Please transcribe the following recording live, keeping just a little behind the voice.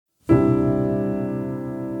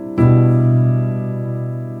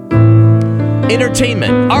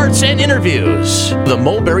entertainment, arts, and interviews. The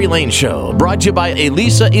Mulberry Lane Show, brought to you by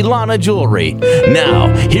Elisa Ilana Jewelry. Now,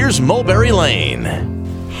 here's Mulberry Lane.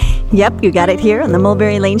 Yep, you got it here on the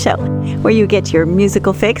Mulberry Lane Show, where you get your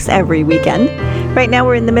musical fix every weekend. Right now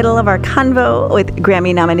we're in the middle of our convo with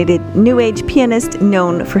Grammy-nominated New Age pianist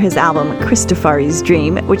known for his album Christopher's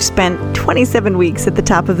Dream, which spent 27 weeks at the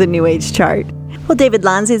top of the New Age chart. Well, David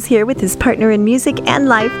Lanz is here with his partner in music and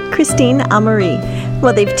life, Kristin Amarie.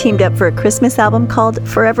 Well, they've teamed up for a Christmas album called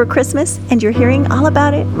Forever Christmas, and you're hearing all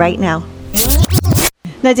about it right now.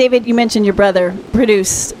 Now, David, you mentioned your brother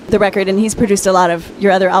produced the record, and he's produced a lot of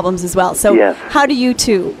your other albums as well. So yes. How do you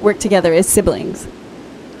two work together as siblings?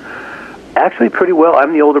 Actually, pretty well.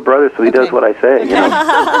 I'm the older brother, so he does what I say. Okay. You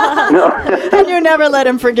know? No. And you never let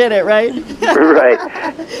him forget it, right?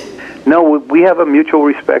 Right. No, we have a mutual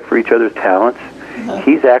respect for each other's talents.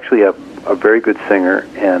 He's actually a very good singer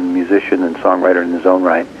and musician and songwriter in his own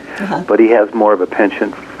right, but he has more of a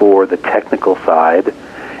penchant for the technical side.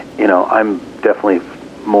 You know, I'm definitely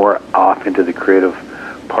more off into the creative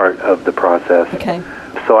part of the process. Okay.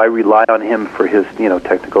 So I rely on him for his,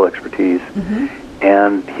 technical expertise.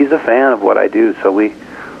 And he's a fan of what I do,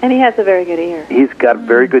 And he has a very good ear. He's got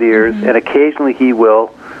very good ears, and occasionally he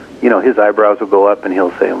will, his eyebrows will go up, and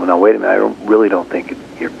he'll say, "Well, now wait a minute, I really don't think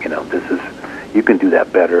you can do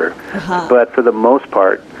that better." But for the most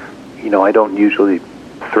part, I don't usually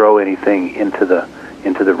throw anything into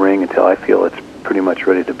the ring until I feel it's pretty much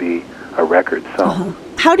ready to be a record. So,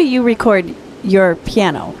 How do you record your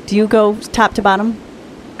piano? Do you go top to bottom?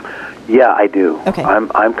 Yeah, I do. Okay. I'm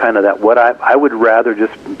kind of that. What I would rather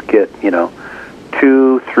just get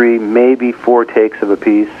 2, 3, maybe 4 takes of a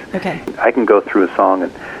piece. Okay. I can go through a song,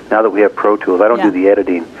 and now that we have Pro Tools, I don't do the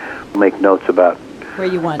editing. I'll make notes about where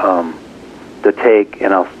you want the take,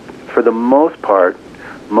 and for the most part,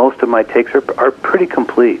 most of my takes are pretty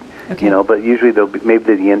complete. Okay. But usually there'll be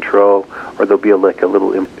maybe the intro, or there'll be a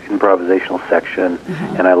little improvisational section,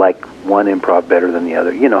 and I like one improv better than the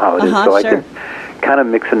other. You know how it is. So I can kind of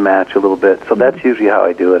mix and match a little bit. So that's usually how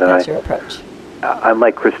I do it. That's your approach. I'm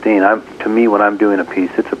like Kristin. To me, when I'm doing a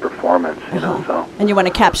piece, it's a performance. So. And you want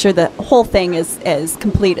to capture the whole thing as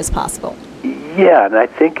complete as possible. Yeah, and I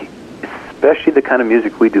think, especially the kind of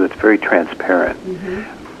music we do, it's very transparent.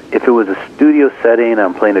 If it was a studio setting,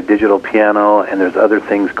 I'm playing a digital piano, and there's other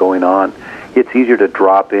things going on, it's easier to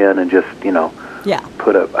drop in and just,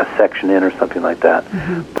 put a section in or something like that.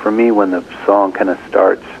 For me, when the song kind of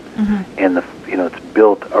starts and it's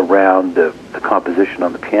built around the composition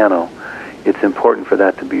on the piano, it's important for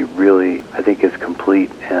that to be really, I think, as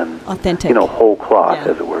complete and authentic, whole cloth,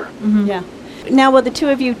 as it were. Yeah. Now, will the two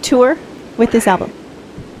of you tour with this album?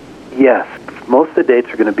 Yes. Most of the dates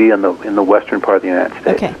are going to be in the western part of the United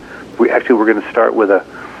States. Okay. We're going to start with a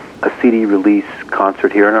CD release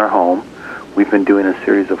concert here in our home. We've been doing a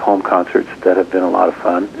series of home concerts that have been a lot of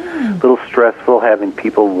fun. A little stressful having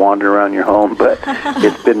people wander around your home, but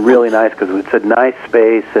it's been really nice because it's a nice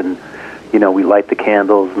space, and we light the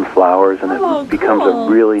candles and flowers, and it becomes a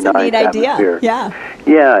really nice atmosphere. Yeah.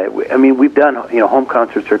 Yeah. I mean, we've done home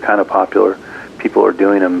concerts are kind of popular. People are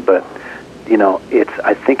doing them, but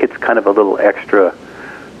I think it's kind of a little extra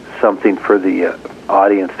something for the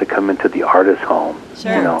audience to come into the artist's home.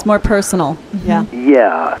 Sure. It's more personal. Yeah.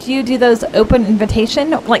 Yeah. Do you do those open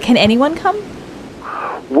invitation? Like, can anyone come?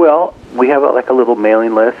 Well, we have a little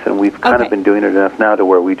mailing list, and we've kind of been doing it enough now to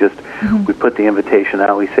where we just we put the invitation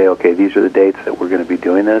out. We say, okay, these are the dates that we're going to be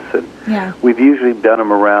doing this, and we've usually done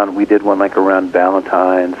them around. We did one around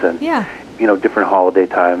Valentine's and different holiday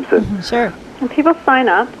times. And Sure. And people sign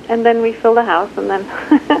up, and then we fill the house, and then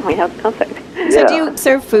we have the concert. So do you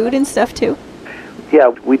serve food and stuff too? Yeah,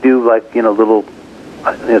 we do little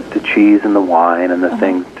the cheese and the wine and the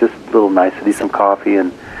thing, just little niceties, some coffee,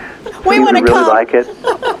 and we want to really come. like it.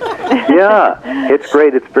 Yeah, it's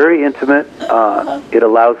great. It's very intimate. It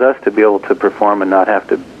allows us to be able to perform and not have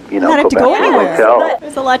to, Not have to go back to the anywhere. hotel.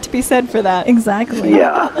 There's a lot to be said for that. Exactly.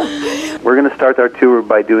 Yeah, we're going to start our tour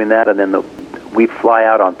by doing that, and then we fly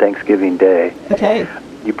out on Thanksgiving Day. Okay.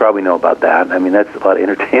 You probably know about that. I mean, that's a lot of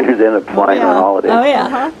entertainers end up flying on holidays. Oh,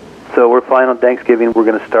 yeah. So we're flying on Thanksgiving. We're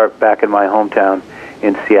going to start back in my hometown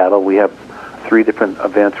in Seattle. We have 3 different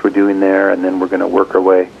events we're doing there, and then we're going to work our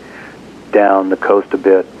way down the coast a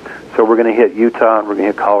bit. So we're going to hit Utah, and we're going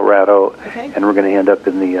to hit Colorado, and we're going to end up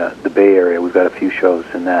in the Bay Area. We've got a few shows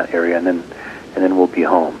in that area, and then we'll be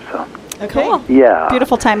home. So okay. Yeah.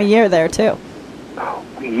 Beautiful time of year there too.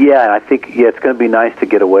 Yeah, I think it's going to be nice to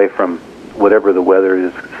get away from whatever the weather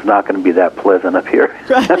is. It's not going to be that pleasant up here.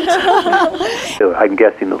 So I'm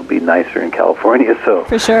guessing it'll be nicer in California. So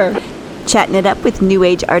for sure. chatting it up with New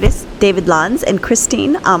Age artists David Lanz and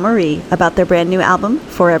Kristin Amarie about their brand new album,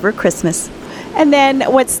 Forever Christmas. And then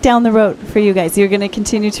what's down the road for you guys? You're going to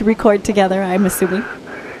continue to record together, I'm assuming?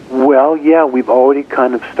 Well, yeah, we've already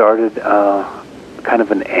kind of started kind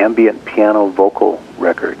of an ambient piano vocal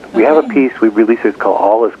record. We have a piece we released, it's called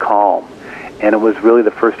All Is Calm, and it was really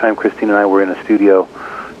the first time Kristin and I were in a studio,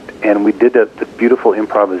 and we did the beautiful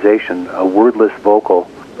improvisation, a wordless vocal,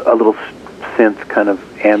 a little synth kind of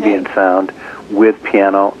ambient sound with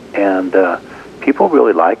piano, and people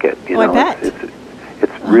really like it. You know, I bet.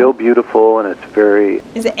 It's real beautiful, and it's very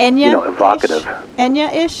Is it Enya? Evocative.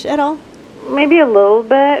 Enya-ish at all? Maybe a little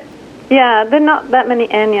bit. Yeah, there are not that many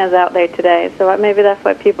Enyas out there today, so maybe that's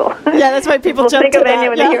why people... Yeah, that's why people jump think to of that. Enya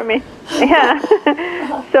when they hear me. Yeah.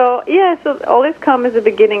 So All This Calm is the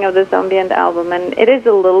beginning of this ambient album, and it is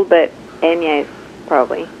a little bit Enya,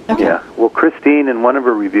 probably. Okay. Yeah. Well, Kristin, in one of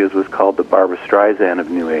her reviews, was called the Barbra Streisand of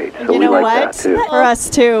New Age, so You we know like what? that, too. For us,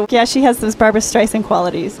 too. Yeah, she has those Barbra Streisand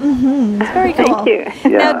qualities. It's very cool. Thank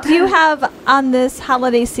you. Yeah. Now, do you have, on this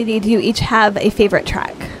holiday CD, do you each have a favorite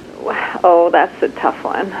track? Oh, that's a tough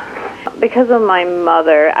one. Because of my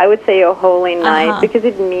mother, I would say "Oh Holy Night" because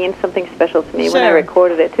it means something special to me when I Sure.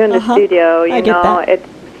 recorded it too in the studio. I get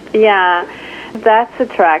that. That's a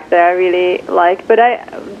track that I really like. But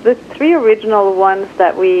the three original ones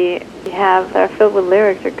that we have that are filled with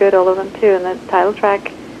lyrics are good, all of them too. And the title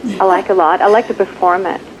track, I like a lot. I like to perform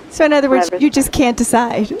it. So in other words, you just can't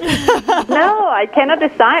decide. No, I cannot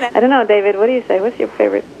decide. I don't know, David. What do you say? What's your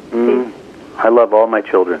favorite piece? I love all my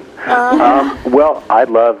children. Well, I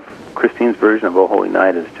love Kristin's version of "Oh Holy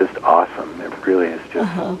Night" is just awesome. It really is just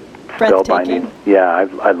spellbinding. Yeah,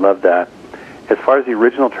 I love that. As far as the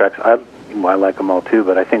original tracks, I like them all too,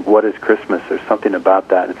 but I think "What Is Christmas," there's something about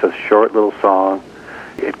that. It's a short little song.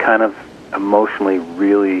 It kind of emotionally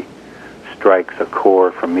really strikes a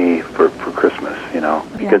core for me for Christmas,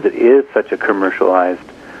 because it is such a commercialized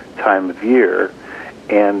time of year,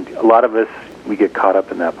 and a lot of us, we get caught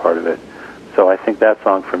up in that part of it. So I think that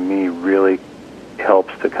song for me really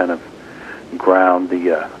helps to kind of ground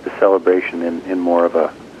the celebration in more of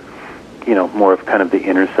a, more of kind of the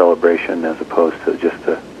inner celebration as opposed to just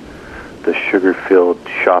the sugar-filled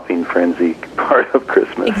shopping frenzy part of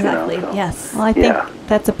Christmas. Exactly, So, yes. Well, I think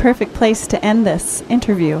that's a perfect place to end this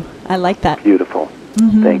interview. I like that. Beautiful.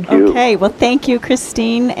 Thank you. Okay, well, thank you,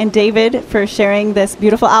 Kristin and David, for sharing this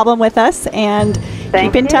beautiful album with us, and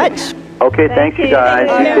keep in touch. Okay, thanks you guys.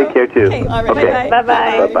 You take care too. Okay, all right, bye-bye.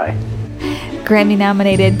 Bye-bye. Bye-bye.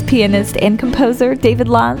 Grammy-nominated pianist and composer David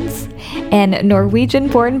Lanz and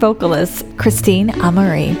Norwegian-born vocalist Kristin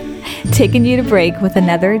Amarie. Taking you to break with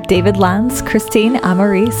another David Lanz, Kristin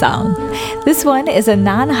Amarie song. This one is a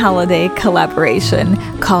non-holiday collaboration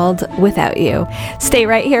called Without You. Stay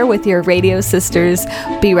right here with your radio sisters.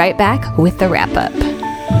 Be right back with the wrap-up.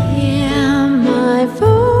 Hear my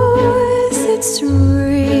voice, it's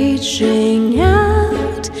reaching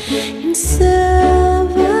out in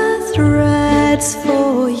silver threads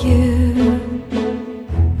for you.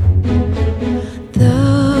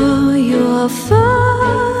 Though you're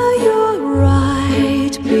far, you're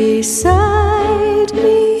right beside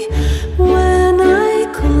me when I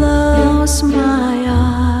close my